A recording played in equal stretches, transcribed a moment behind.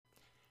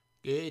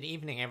Good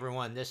evening,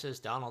 everyone. This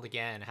is Donald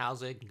again.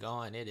 How's it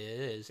going? It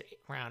is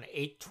around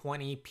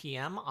 8:20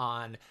 p.m.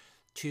 on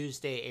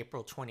Tuesday,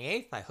 April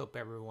 28th. I hope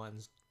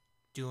everyone's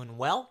doing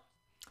well.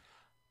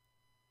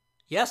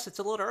 Yes, it's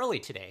a little early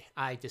today.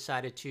 I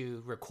decided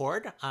to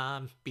record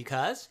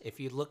because if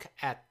you look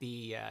at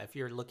if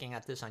you're looking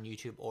at this on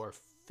YouTube or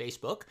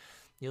Facebook,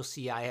 you'll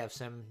see I have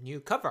some new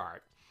cover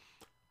art.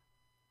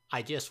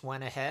 I just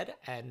went ahead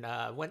and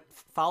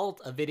followed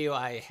a video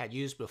I had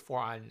used before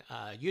on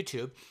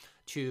YouTube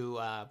to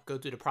go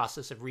through the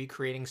process of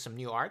recreating some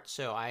new art.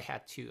 So I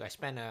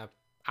spent an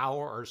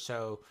hour or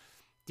so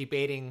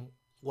debating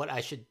what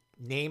I should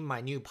name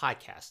my new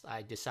podcast.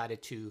 I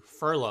decided to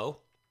furlough,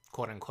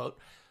 quote unquote,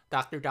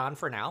 Dr. Don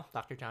for now.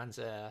 Dr. Don's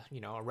a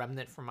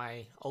remnant from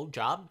my old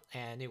job,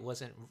 and it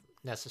wasn't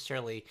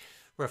necessarily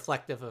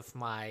reflective of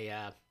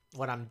my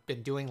what I've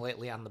been doing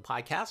lately on the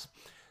podcast.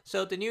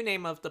 So the new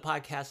name of the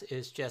podcast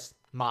is just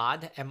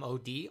M.O.D,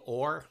 M-O-D,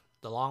 or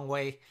the long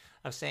way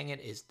of saying it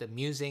is The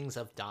Musings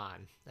of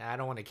Don. And I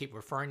don't want to keep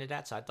referring to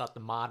that, so I thought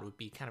the M.O.D would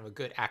be kind of a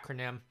good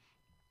acronym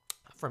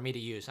for me to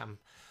use. I'm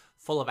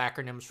full of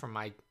acronyms from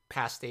my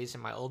past days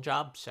in my old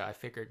job, so I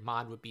figured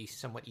M.O.D would be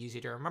somewhat easy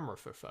to remember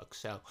for folks.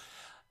 So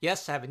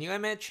yes, I have a new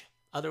image.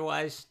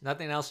 Otherwise,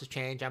 nothing else has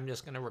changed. I'm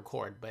just going to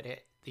record, but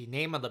the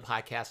name of the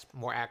podcast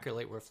more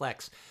accurately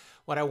reflects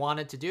what I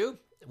wanted to do,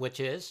 which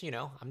is,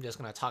 I'm just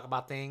going to talk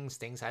about things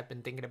I've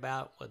been thinking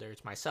about, whether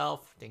it's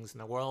myself, things in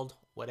the world,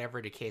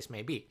 whatever the case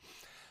may be.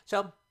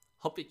 So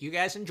hope that you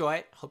guys enjoy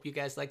it. Hope you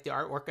guys like the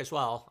artwork as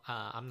well.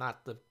 I'm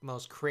not the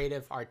most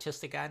creative,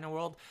 artistic guy in the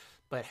world,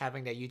 but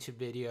having that YouTube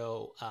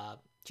video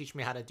teach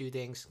me how to do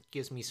things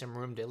gives me some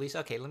room to at least,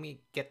 okay, let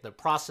me get the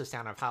process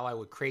down of how I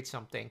would create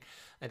something,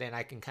 and then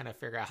I can kind of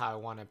figure out how I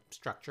want to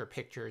structure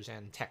pictures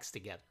and text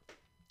together.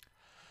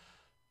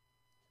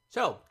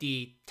 So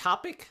the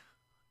topic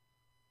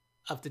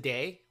of the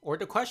day, or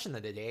the question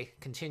of the day,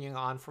 continuing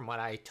on from what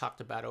I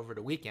talked about over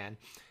the weekend,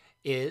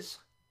 is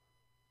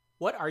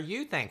what are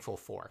you thankful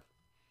for?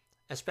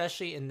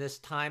 Especially in this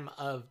time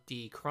of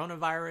the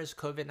coronavirus,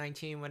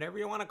 COVID-19, whatever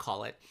you want to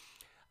call it.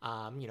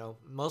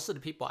 Most of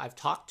the people I've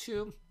talked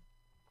to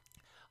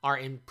are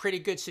in pretty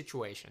good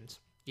situations.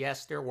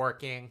 Yes, they're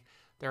working,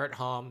 they're at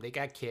home, they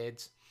got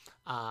kids.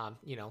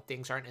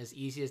 Things aren't as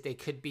easy as they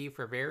could be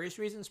for various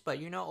reasons,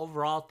 but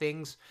overall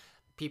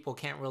people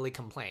can't really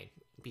complain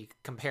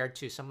compared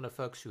to some of the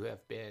folks who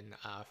have been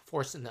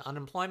forced into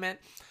unemployment,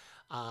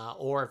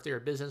 or if they're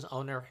a business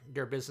owner,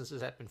 their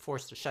businesses have been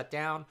forced to shut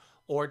down,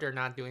 or they're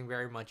not doing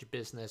very much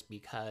business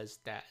because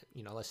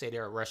let's say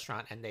they're a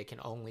restaurant and they can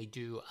only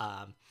do,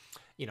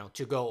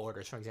 to-go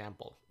orders, for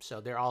example.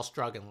 So they're all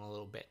struggling a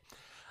little bit.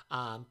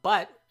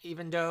 But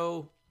even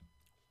though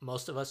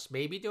most of us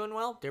may be doing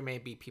well, there may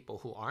be people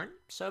who aren't.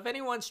 So if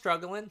anyone's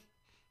struggling,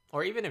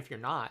 or even if you're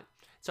not,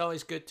 it's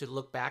always good to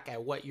look back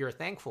at what you're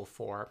thankful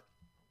for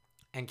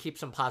and keep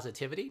some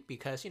positivity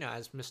because,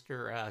 as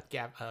Mr.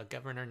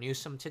 Governor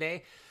Newsom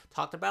today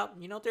talked about,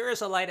 there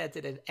is a light at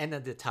the end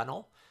of the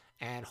tunnel,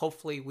 and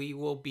hopefully we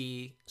will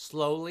be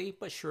slowly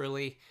but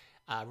surely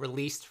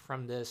released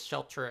from this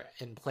shelter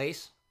in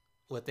place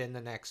within the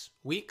next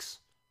weeks,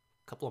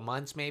 a couple of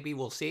months maybe,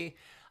 we'll see.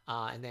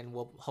 And then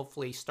we'll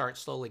hopefully start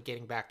slowly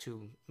getting back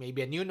to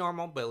maybe a new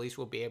normal, but at least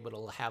we'll be able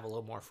to have a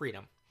little more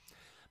freedom.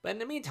 But in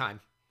the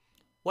meantime,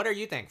 what are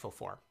you thankful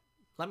for?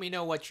 Let me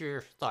know what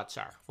your thoughts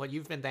are, what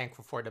you've been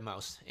thankful for the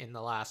most in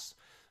the last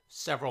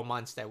several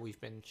months that we've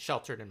been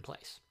sheltered in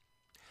place.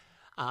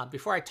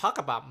 Before I talk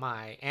about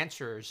my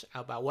answers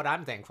about what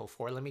I'm thankful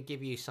for, let me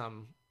give you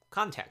some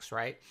context,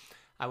 right?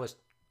 I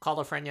called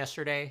a friend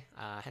yesterday,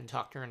 hadn't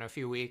talked to her in a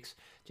few weeks,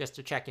 just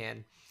to check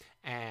in.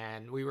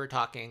 And we were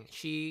talking,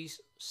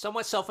 she's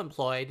somewhat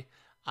self-employed,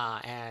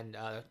 and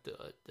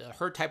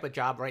her type of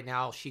job right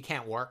now, she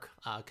can't work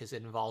because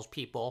it involves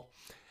people.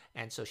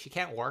 And so she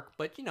can't work,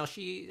 but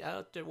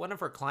one of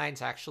her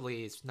clients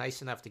actually is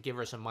nice enough to give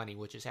her some money,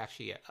 which is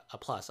actually a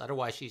plus.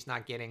 Otherwise, she's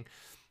not getting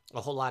a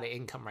whole lot of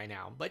income right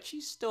now, but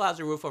she still has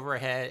a roof over her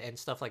head and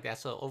stuff like that.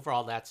 So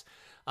overall, that's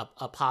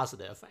a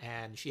positive.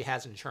 And she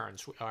has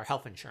insurance, or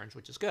health insurance,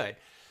 which is good.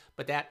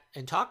 But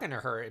in talking to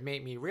her, it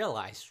made me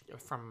realize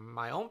from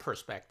my own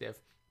perspective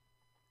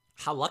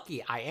how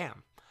lucky I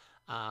am.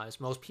 As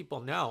most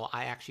people know,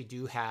 I actually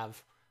do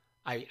have,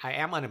 I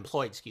am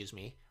unemployed, excuse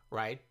me,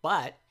 right?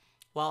 But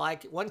while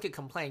one could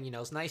complain,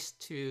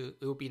 it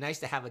would be nice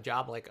to have a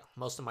job like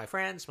most of my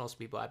friends, most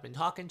people I've been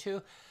talking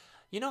to.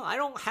 I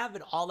don't have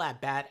it all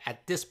that bad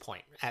at this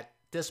point, at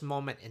this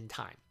moment in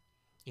time.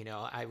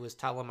 I was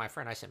telling my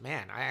friend, I said,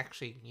 man, I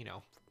actually,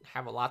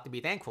 have a lot to be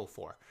thankful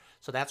for.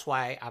 So that's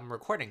why I'm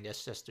recording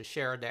this, just to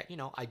share that,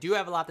 I do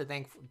have a lot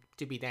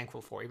to be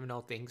thankful for, even though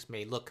things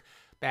may look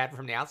bad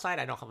from the outside.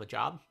 I don't have a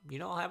job.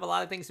 I have a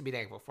lot of things to be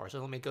thankful for. So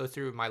let me go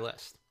through my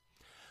list.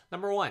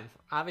 Number one,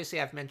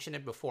 obviously I've mentioned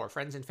it before,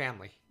 friends and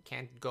family.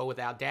 Can't go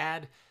without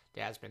dad.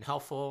 Dad's been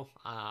helpful,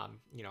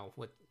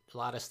 with a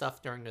lot of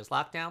stuff during this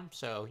lockdown.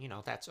 So,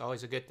 that's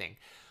always a good thing.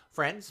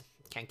 Friends,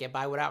 can't get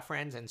by without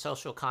friends and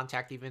social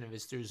contact, even if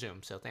it's through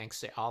Zoom. So thanks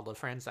to all the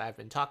friends that I've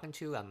been talking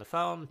to on the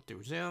phone,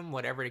 through Zoom,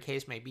 whatever the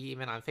case may be,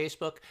 even on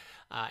Facebook.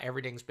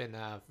 Everything's been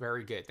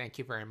very good. Thank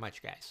you very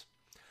much, guys.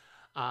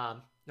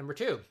 Number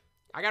 2,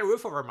 I got a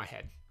roof over my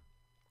head.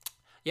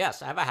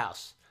 Yes, I have a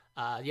house.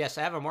 Yes,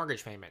 I have a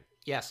mortgage payment.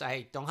 Yes,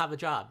 I don't have a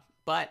job,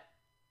 but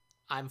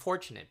I'm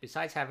fortunate.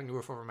 Besides having a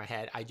roof over my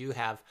head, I do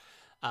have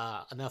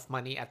enough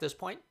money at this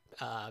point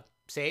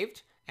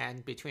saved,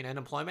 and between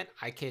unemployment,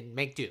 I can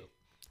make do.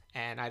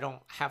 And I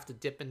don't have to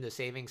dip into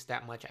savings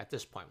that much at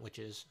this point, which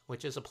is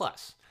a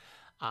plus.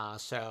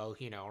 So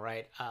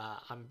right?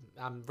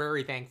 I'm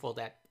very thankful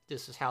that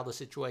this is how the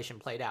situation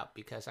played out,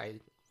 because I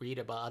read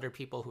about other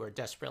people who are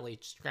desperately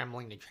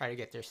scrambling to try to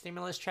get their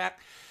stimulus check,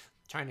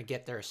 trying to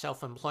get their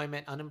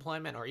self-employment,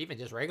 unemployment, or even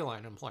just regular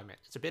unemployment.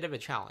 It's a bit of a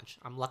challenge.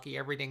 I'm lucky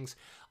everything's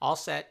all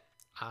set.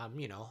 I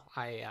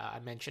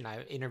mentioned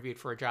I interviewed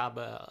for a job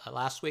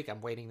last week.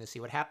 I'm waiting to see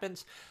what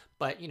happens.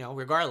 But,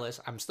 regardless,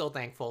 I'm still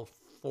thankful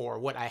for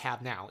what I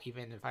have now.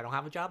 Even if I don't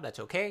have a job, that's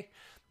okay.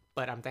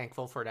 But I'm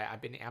thankful for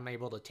that. I'm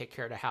able to take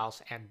care of the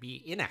house and be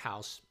in a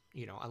house,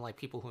 unlike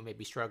people who may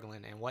be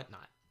struggling and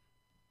whatnot.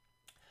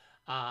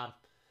 And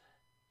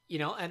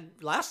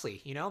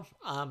lastly,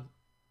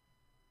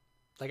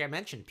 like I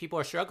mentioned, people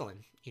are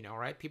struggling,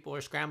 right? People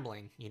are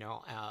scrambling,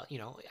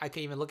 I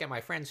can even look at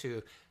my friends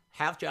who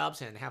have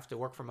jobs and have to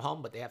work from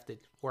home, but they have to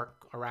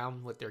work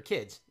around with their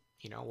kids,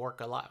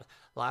 work a lot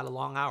of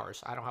long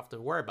hours. I don't have to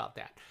worry about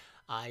that.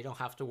 I don't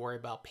have to worry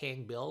about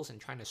paying bills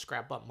and trying to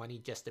scrap up money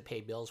just to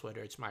pay bills,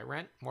 whether it's my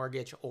rent,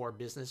 mortgage, or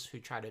business who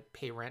try to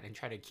pay rent and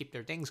try to keep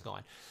their things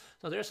going.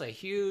 So there's a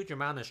huge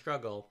amount of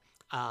struggle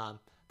that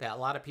a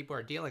lot of people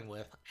are dealing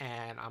with.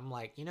 And I'm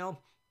like,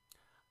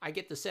 I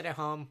get to sit at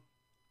home.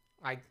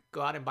 I go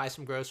out and buy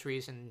some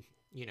groceries and,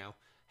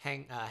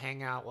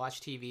 hang out,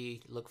 watch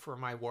TV, look for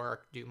my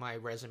work, do my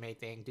resume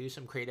thing, do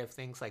some creative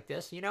things like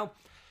this.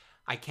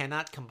 I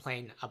cannot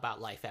complain about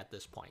life at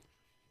this point.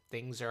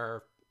 Things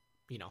are,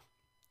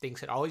 things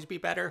could always be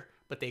better,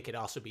 but they could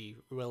also be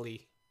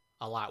really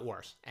a lot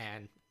worse.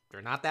 And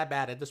they're not that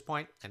bad at this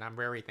point, and I'm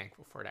very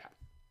thankful for that.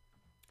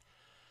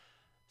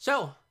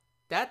 So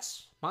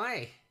that's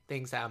my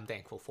things that I'm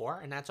thankful for,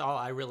 and that's all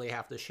I really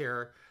have to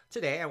share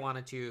today. I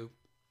wanted to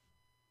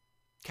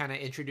kind of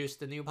introduce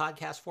the new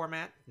podcast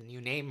format, the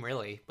new name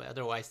really, but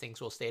otherwise things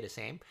will stay the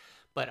same,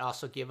 but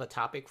also give a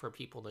topic for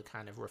people to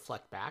kind of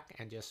reflect back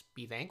and just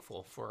be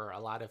thankful for a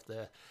lot of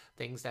the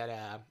things that,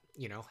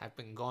 have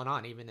been going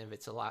on, even if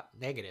it's a lot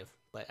negative.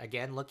 But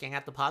again, looking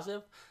at the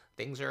positive,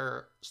 things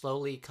are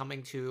slowly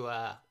coming to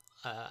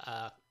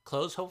a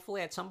close,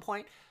 hopefully at some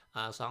point,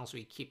 as long as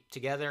we keep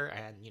together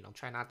and,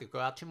 try not to go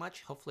out too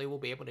much. Hopefully we'll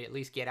be able to at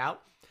least get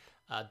out.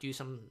 Do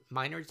some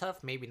minor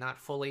stuff, maybe not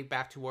fully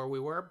back to where we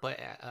were,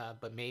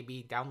 but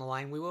maybe down the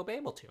line we will be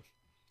able to.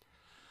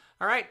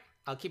 All right,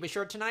 I'll keep it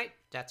short tonight.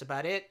 That's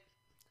about it.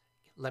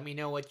 Let me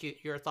know what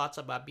your thoughts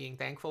about being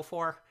thankful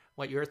for,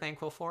 what you're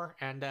thankful for,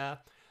 and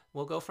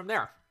we'll go from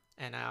there.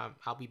 And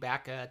I'll be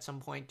back at some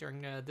point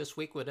during this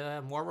week with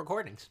more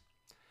recordings.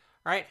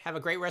 All right, have a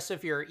great rest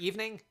of your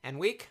evening and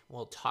week.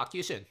 We'll talk to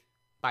you soon.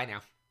 Bye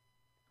now.